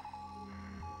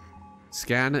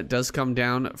 Scan does come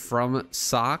down from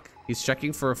Ssak. He's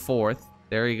checking for a fourth.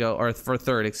 There you go. Or for a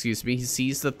third, excuse me. He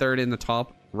sees the third in the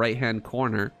top right-hand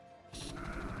corner.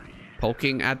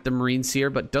 Poking at the Marines here,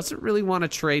 but doesn't really want to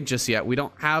trade just yet. We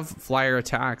don't have flyer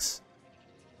attacks.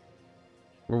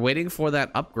 We're waiting for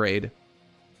that upgrade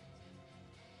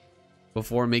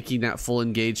before making that full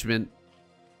engagement.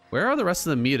 Where are the rest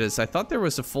of the mutas? I thought there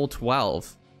was a full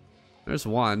 12. There's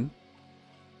one.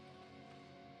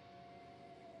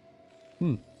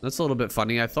 That's a little bit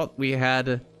funny. I thought we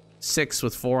had 6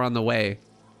 with 4 on the way.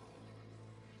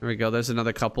 There we go. There's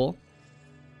another couple.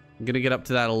 I'm going to get up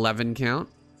to that 11 count.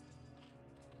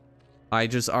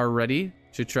 Hydras are ready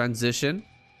to transition.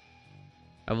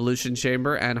 Evolution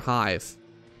Chamber and Hive.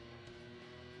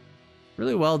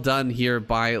 Really well done here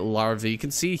by LARVA. You can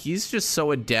see he's just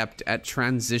so adept at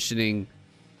transitioning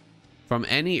from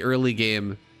any early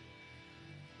game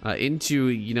into,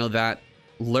 you know, that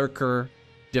lurker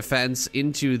defense,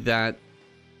 into that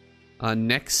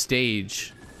next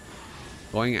stage.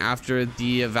 Going after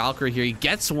the Valkyrie here. He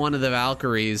gets one of the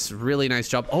Valkyries. Really nice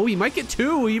job. Oh, he might get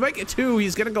 2. He might get 2.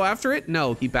 He's going to go after it.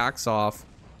 No, he backs off.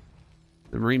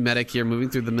 The Marine Medic here moving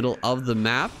through the middle of the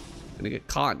map. Going to get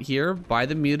caught here by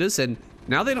the mutas. And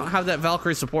now they don't have that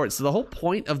Valkyrie support. So the whole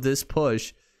point of this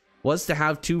push was to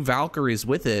have 2 Valkyries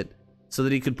with it so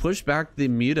that he could push back the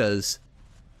mutas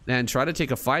and try to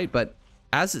take a fight. But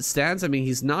as it stands, I mean,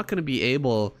 he's not going to be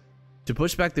able to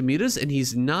push back the mutas, and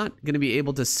he's not going to be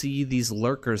able to see these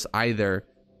lurkers either.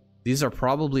 These are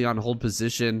probably on hold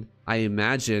position, I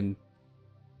imagine.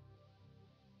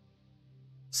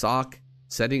 Ssak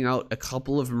setting out a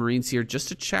couple of Marines here just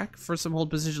to check for some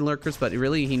hold position lurkers, but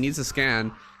really he needs a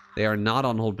scan. They are not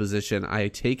on hold position. I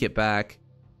take it back.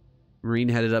 Marine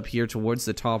headed up here towards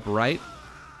the top right,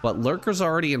 but lurkers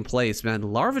are already in place, man.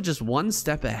 LARVA just one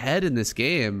step ahead in this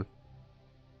game.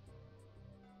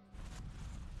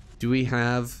 Do we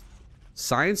have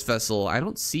Science Vessel? I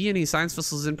don't see any Science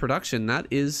Vessels in production. That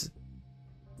is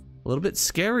a little bit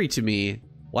scary to me.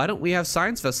 Why don't we have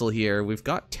Science Vessel here? We've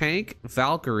got Tank,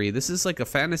 Valkyrie. This is like a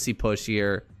fantasy push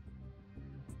here.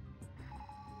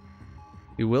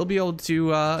 We will be able to,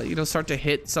 you know, start to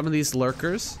hit some of these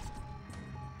lurkers.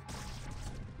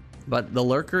 But the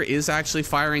lurker is actually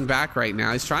firing back right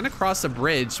now. He's trying to cross a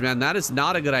bridge. Man, that is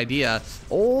not a good idea.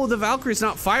 Oh, the Valkyrie's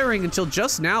not firing until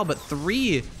just now, but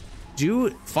 3 do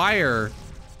fire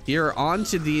here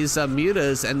onto these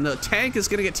mutas, and the tank is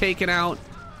going to get taken out.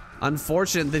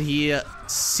 Unfortunate that he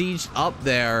sieged up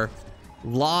there. A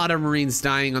lot of Marines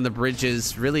dying on the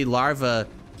bridges. Really, LARVA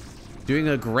doing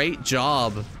a great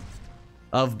job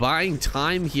of buying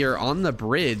time here on the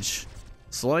bridge,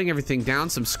 slowing everything down.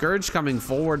 Some Scourge coming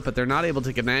forward, but they're not able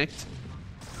to connect.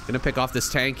 Gonna pick off this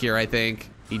tank here, I think.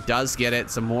 He does get it.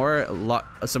 Some more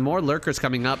lurkers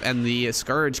coming up, and the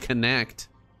Scourge connect.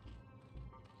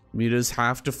 Mutas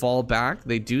have to fall back.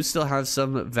 They do still have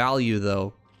some value,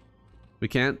 though. We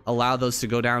can't allow those to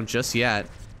go down just yet.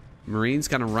 Marines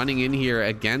kind of running in here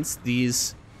against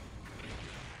these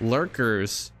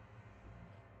lurkers.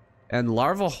 And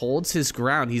LARVA holds his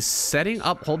ground. He's setting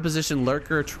up hold position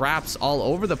lurker traps all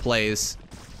over the place.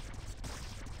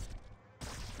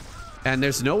 And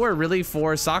there's nowhere really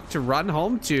for Ssak to run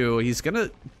home to. He's going to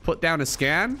put down a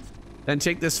scan, then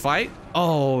take this fight.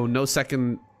 Oh, no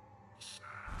second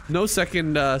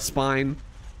spine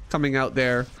coming out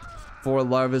there for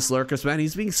LARVA's lurkers. Man,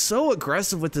 he's being so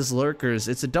aggressive with his lurkers.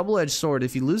 It's a double-edged sword.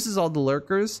 If he loses all the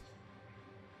lurkers,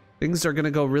 things are going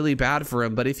to go really bad for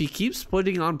him. But if he keeps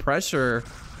putting on pressure,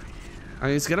 I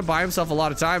mean, he's going to buy himself a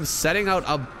lot of time, setting out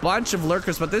a bunch of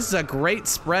lurkers. But this is a great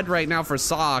spread right now for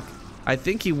Ssak. I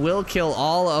think he will kill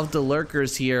all of the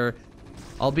lurkers here,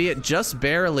 albeit just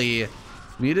barely.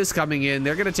 Muta's coming in.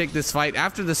 They're going to take this fight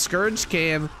after the Scourge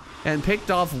came and picked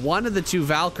off one of the 2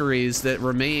 Valkyries that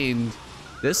remained.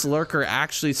 This lurker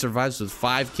actually survives with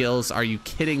 5 kills. Are you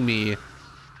kidding me?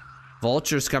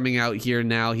 Vulture's coming out here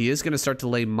now. He is going to start to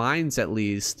lay mines at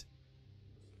least,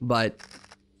 but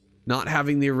not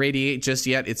having the irradiate just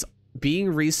yet. It's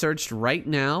being researched right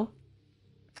now.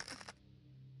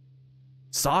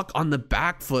 Ssak on the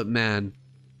back foot, man.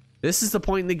 This is the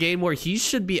point in the game where he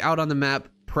should be out on the map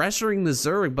pressuring the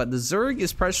Zerg, but the Zerg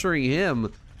is pressuring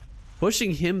him,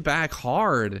 pushing him back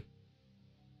hard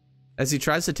as he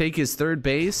tries to take his 3rd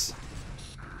base.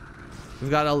 We've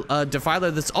got a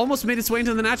Defiler that's almost made its way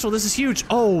into the natural. This is huge.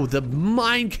 Oh, the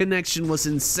mine connection was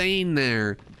insane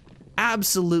there.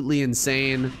 Absolutely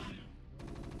insane.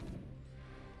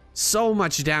 So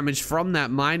much damage from that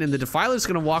mine, and the Defiler's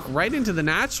gonna walk right into the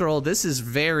natural. This is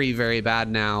very, very bad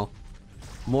now.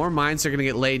 More mines are gonna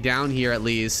get laid down here at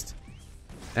least.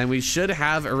 And we should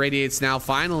have irradiates now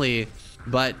finally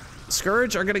But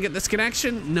Scourge are gonna get this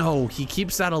connection. No, he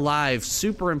keeps that alive.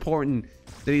 Super important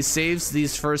that he saves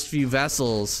these first few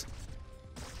vessels.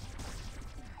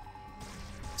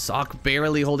 Ssak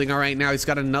barely holding on right now. He's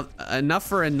got enough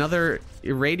for another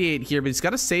irradiate here, but he's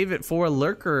got to save it for a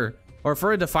lurker or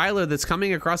for a defiler that's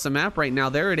coming across the map right now.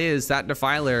 There it is, that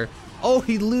defiler. Oh,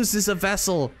 he loses a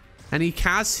vessel and he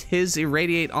casts his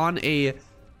irradiate on a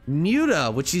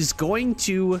Muta, which he's going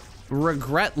to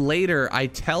regret later. I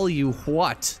tell you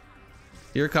what.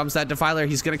 Here comes that defiler.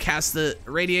 He's gonna cast the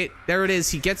irradiate. There it is.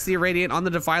 He gets the irradiate on the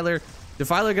defiler.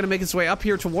 Defiler gonna make its way up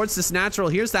here towards this natural.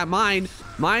 Here's that mine.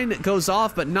 Mine goes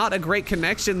off, but not a great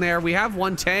connection there. We have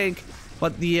one tank,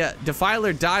 but the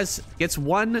defiler dies, gets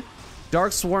one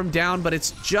dark swarm down, but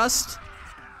it's just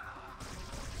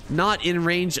not in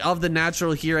range of the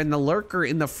natural here, and the lurker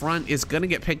in the front is gonna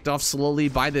get picked off slowly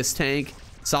by this tank.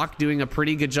 Ssak doing a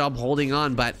pretty good job holding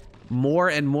on, but more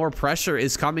and more pressure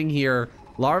is coming here.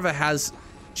 Larva has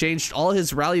changed all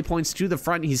his rally points to the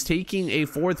front. He's taking a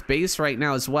fourth base right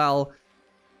now as well.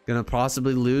 Gonna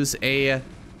possibly lose a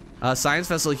science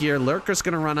vessel here. Lurker's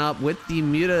gonna run up with the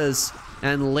mutas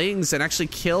and lings and actually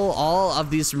kill all of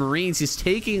these marines. He's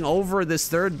taking over this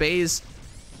third base,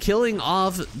 killing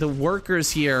off the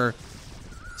workers here.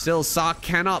 Still, Ssak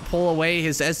cannot pull away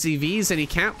his SCVs and he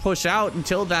can't push out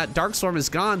until that dark swarm is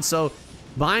gone. So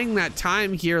buying that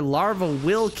time here, Larva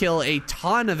will kill a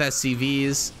ton of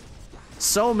SCVs.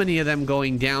 So many of them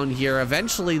going down here.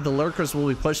 Eventually the lurkers will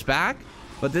be pushed back,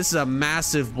 but this is a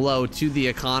massive blow to the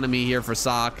economy here for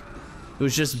Ssak,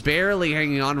 who's just barely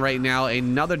hanging on right now.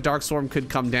 Another dark swarm could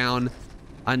come down.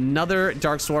 Another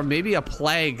dark swarm, maybe a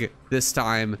plague this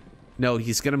time. No,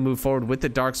 he's gonna move forward with the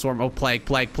dark swarm. Oh, plague,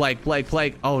 plague, plague, plague,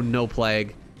 plague. Oh, no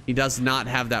plague. He does not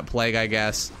have that plague, I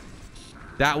guess.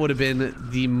 That would have been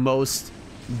the most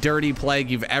dirty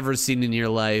plague you've ever seen in your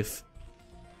life.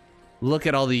 Look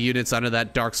at all the units under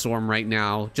that dark swarm right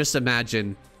now. Just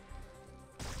imagine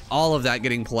all of that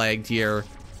getting plagued here.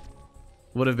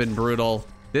 Would have been brutal.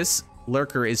 This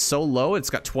lurker is so low. It's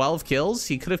got 12 kills.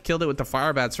 He could have killed it with the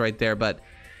fire bats right there, but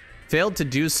failed to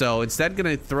do so. Instead,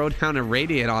 gonna throw down a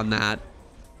radiate on that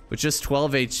with just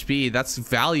 12 HP. That's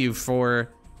value for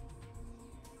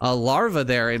a larva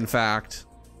there, in fact.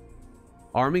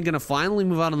 Army gonna finally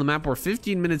move out on the map. We're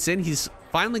 15 minutes in. He's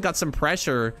finally got some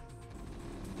pressure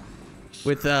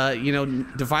with, you know,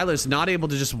 Defiler's not able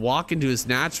to just walk into his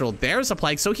natural. There's a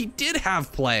plague. So he did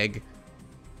have plague.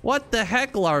 What the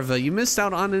heck, Larva? You missed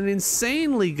out on an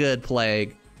insanely good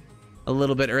plague a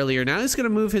little bit earlier. Now he's gonna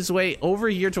move his way over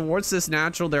here towards this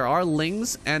natural. There are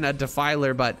lings and a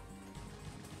defiler, but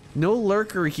no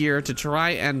lurker here to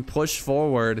try and push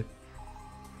forward.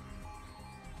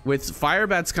 With fire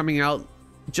bats coming out,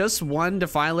 just one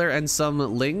defiler and some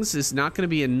lings is not going to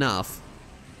be enough.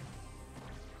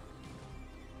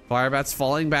 Fire bats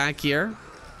falling back here.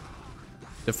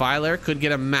 Defiler could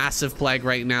get a massive plague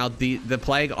right now. The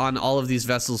plague on all of these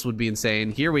vessels would be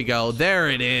insane. Here we go. There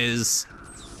it is.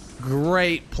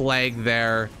 Great plague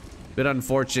there. Bit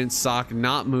unfortunate. Ssak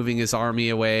not moving his army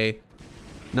away.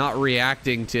 Not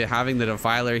reacting to having the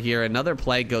defiler here. Another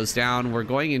plague goes down. We're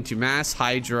going into mass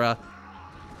Hydra,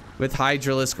 with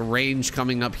Hydralisk range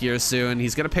coming up here soon.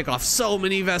 He's gonna pick off so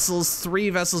many vessels. 3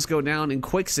 vessels go down in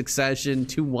quick succession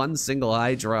to one single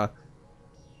Hydra.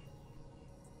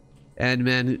 And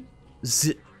man,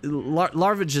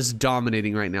 Larva just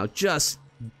dominating right now. Just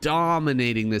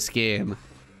dominating this game.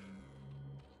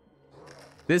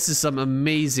 This is some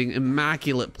amazing,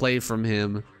 immaculate play from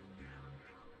him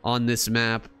on this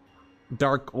map.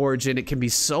 Dark Origin, it can be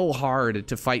so hard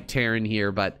to fight Terran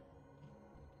here, but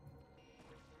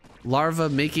Larva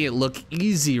making it look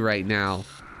easy right now.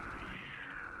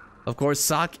 Of course,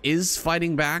 Ssak is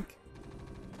fighting back.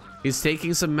 He's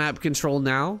taking some map control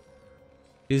now.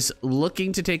 He's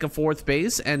looking to take a 4th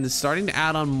base and starting to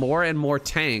add on more and more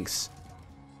tanks.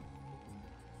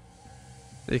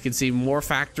 You can see more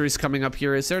factories coming up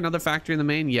here. Is there another factory in the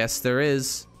main? Yes, there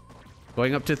is.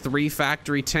 Going up to 3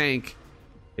 factory tank.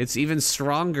 It's even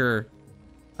stronger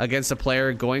against a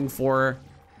player going for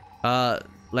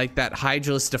like that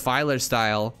Hydralisk Defiler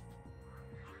style.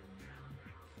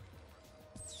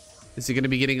 Is he going to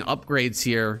be getting upgrades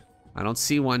here? I don't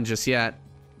see one just yet.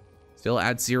 Still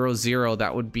at 0-0.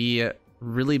 That would be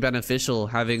really beneficial,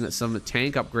 having some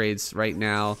tank upgrades right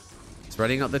now.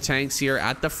 Spreading out the tanks here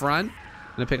at the front.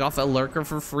 Gonna pick off a lurker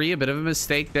for free. A bit of a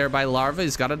mistake there by Larva.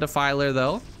 He's got a defiler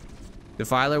though.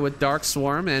 Defiler with Dark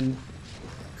Swarm and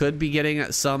could be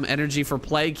getting some energy for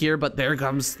plague here, but there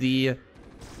comes the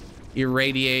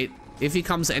irradiate. If he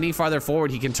comes any farther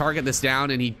forward, he can target this down,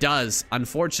 and he does.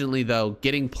 Unfortunately though,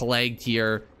 getting plagued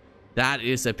here, that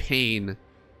is a pain.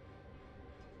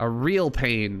 A real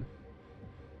pain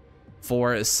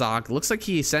for Ssak. Looks like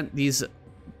he sent these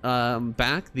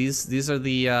back. These are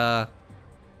the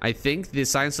I think the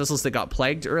science vessels that got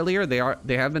plagued earlier.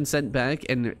 They have been sent back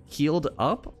and healed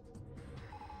up.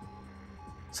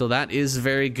 So that is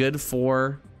very good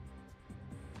for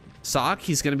Ssak.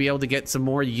 He's going to be able to get some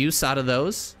more use out of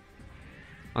those.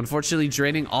 Unfortunately,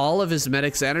 draining all of his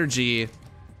medic's energy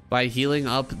by healing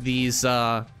up these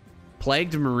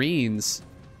plagued marines.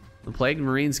 The plagued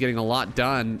marines getting a lot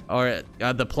done, or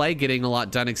the plague getting a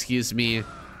lot done, excuse me,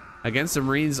 against the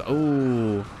marines.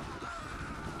 Ooh.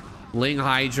 Ling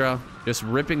Hydra just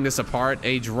ripping this apart.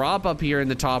 A drop up here in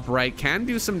the top right can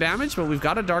do some damage, but we've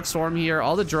got a Dark Swarm here.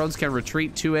 All the drones can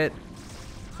retreat to it.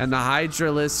 And the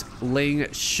Hydraless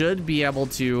Ling should be able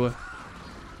to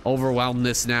overwhelm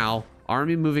this now.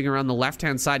 Army moving around the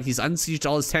left-hand side. He's unsieged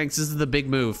all his tanks. This is the big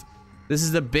move. This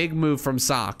is the big move from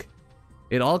Ssak.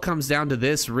 It all comes down to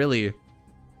this, really.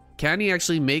 Can he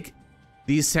actually make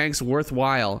these tanks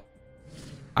worthwhile?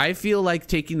 I feel like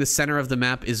taking the center of the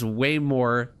map is way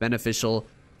more beneficial.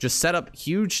 Just set up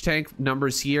huge tank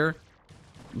numbers here.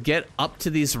 Get up to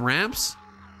these ramps.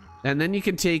 And then you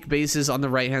can take bases on the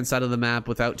right-hand side of the map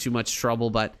without too much trouble.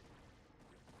 But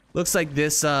looks like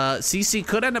this CC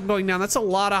could end up going down. That's a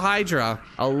lot of Hydra.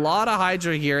 A lot of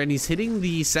Hydra here. And he's hitting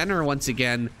the center once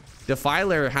again.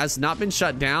 Defiler has not been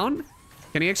shut down.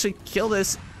 Can he actually kill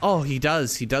this? Oh, he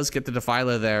does. He does get the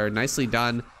Defiler there. Nicely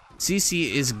done.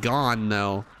 CC is gone,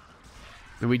 though.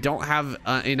 And we don't have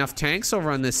enough tanks over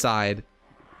on this side.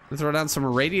 We'll throw down some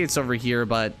Irradiates over here,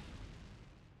 but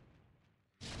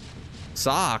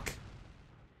Ssak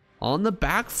on the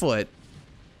back foot,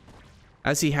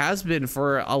 as he has been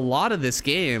for a lot of this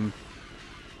game.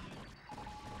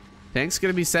 Tank's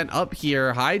gonna be sent up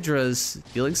here. Hydra's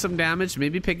dealing some damage,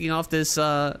 maybe picking off this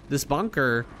this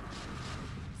bunker.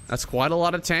 That's quite a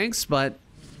lot of tanks, but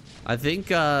I think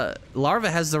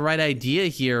LARVA has the right idea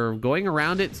here. Going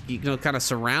around it, you know, kind of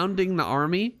surrounding the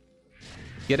army.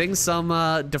 Getting some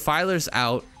defilers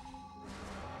out.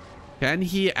 Can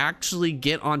he actually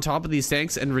get on top of these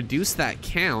tanks and reduce that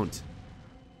count?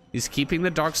 He's keeping the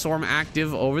Dark Storm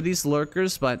active over these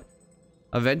lurkers, but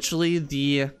eventually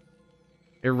the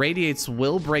Irradiates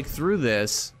will break through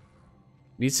this.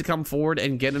 Needs to come forward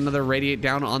and get another Radiate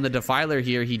down on the Defiler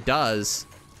here. He does.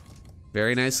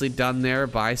 Very nicely done there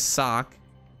by Ssak.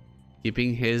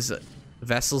 Keeping his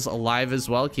vessels alive as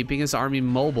well. Keeping his army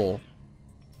mobile.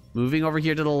 Moving over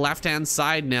here to the left-hand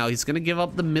side now. He's going to give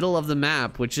up the middle of the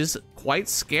map, which is quite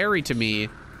scary to me.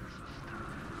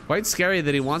 Quite scary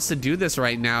that he wants to do this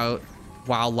right now,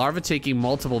 while LARVA taking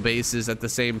multiple bases at the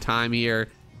same time here.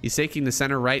 He's taking the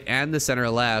center right and the center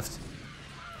left.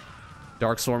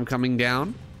 Dark Storm coming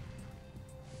down.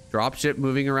 Dropship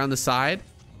moving around the side.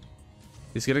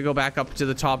 He's going to go back up to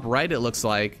the top right, it looks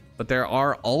like. But there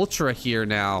are Ultra here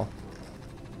now.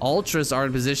 Ultras are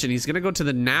in position. He's going to go to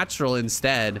the natural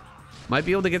instead. Might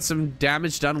be able to get some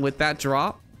damage done with that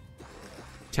drop.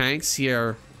 Tanks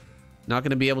here. Not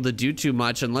going to be able to do too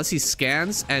much unless he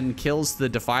scans and kills the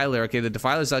Defiler. Okay, the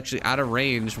Defiler's actually out of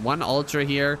range. One Ultra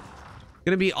here.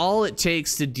 Going to be all it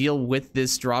takes to deal with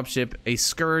this dropship. A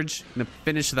Scourge. Going to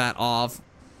finish that off.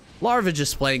 LARVA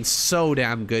just playing so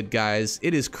damn good, guys.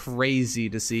 It is crazy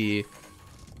to see.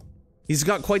 He's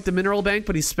got quite the mineral bank,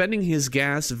 but he's spending his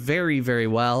gas very, very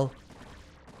well.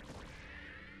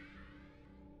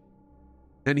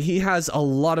 And he has a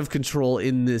lot of control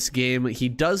in this game. He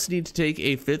does need to take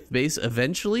a 5th base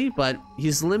eventually, but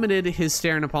he's limited his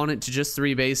Terran opponent to just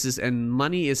 3 bases, and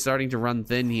money is starting to run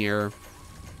thin here.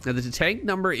 Now, the tank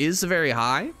number is very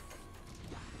high.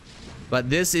 But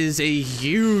this is a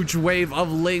huge wave of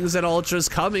Lings and Ultras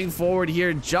coming forward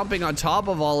here, jumping on top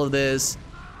of all of this.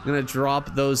 Gonna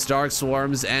drop those Dark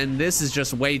Swarms, and this is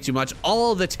just way too much.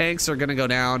 All of the tanks are gonna go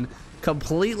down.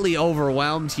 Completely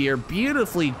overwhelmed here.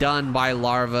 Beautifully done by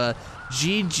LARVA.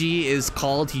 GG is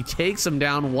called. He takes him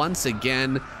down once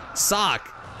again. Ssak,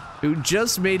 who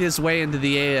just made his way into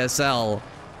the ASL,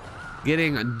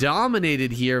 getting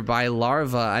dominated here by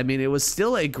LARVA. I mean, it was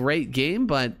still a great game,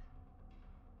 but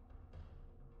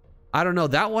I don't know,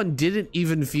 that one didn't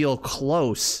even feel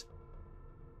close.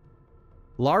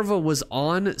 LARVA was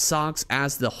on Sak's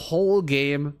ass the whole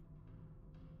game.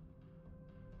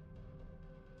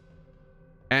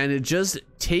 And just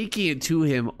taking it to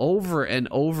him over and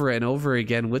over and over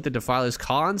again with the Defilers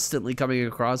constantly coming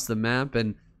across the map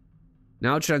and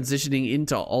now transitioning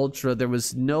into Ultra. There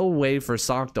was no way for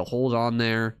Ssak to hold on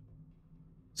there.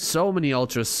 So many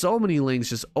Ultras, so many Lings,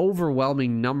 just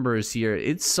overwhelming numbers here.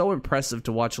 It's so impressive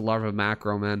to watch LARVA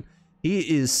macro, man. He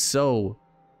is so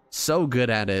good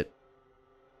at it.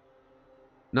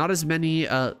 Not as many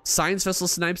Science Vessel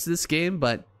snipes this game,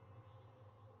 but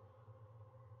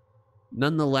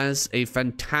nonetheless, a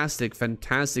fantastic,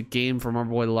 fantastic game from our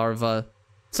boy Larva.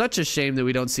 Such a shame that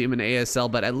we don't see him in ASL,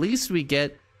 but at least we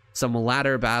get some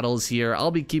ladder battles here.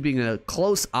 I'll be keeping a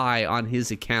close eye on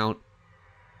his account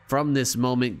from this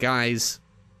moment, guys.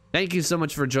 Thank you so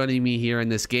much for joining me here in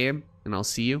this game, and I'll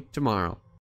see you tomorrow.